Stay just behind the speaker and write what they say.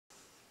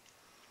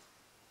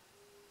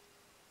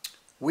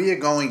We are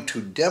going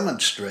to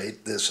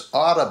demonstrate this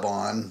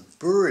Audubon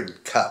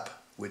bird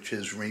cup, which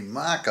is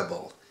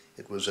remarkable.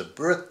 It was a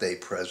birthday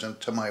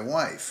present to my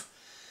wife.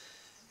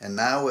 And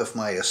now if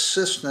my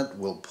assistant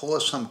will pour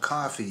some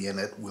coffee in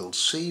it, we'll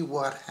see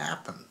what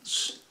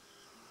happens.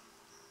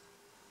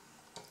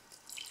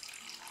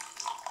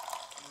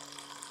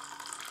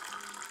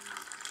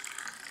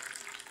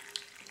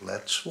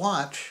 Let's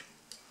watch.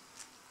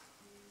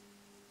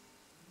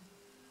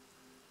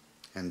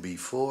 And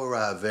before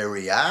our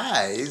very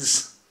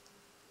eyes,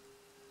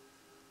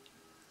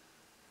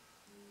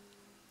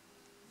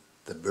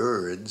 the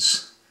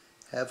birds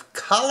have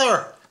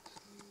color.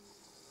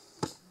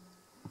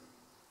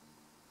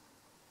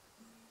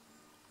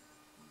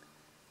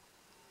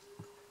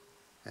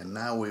 And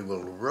now we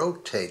will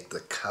rotate the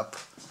cup,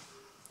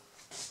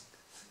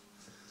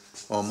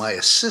 or my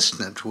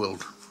assistant will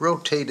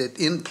rotate it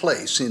in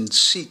place in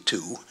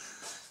situ.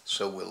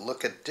 So we'll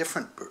look at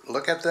different birds.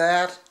 Look at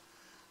that.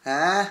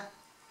 Huh?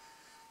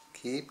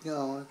 Keep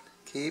going,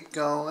 keep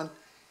going,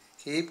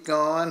 keep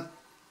going.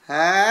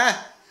 Huh?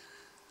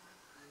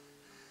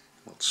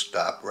 We'll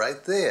stop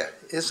right there.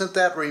 Isn't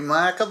that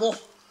remarkable?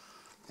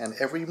 And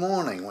every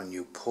morning when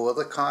you pour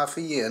the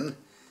coffee in,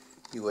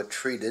 you are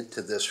treated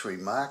to this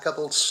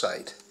remarkable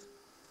sight.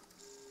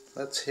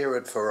 Let's hear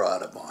it for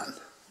Audubon.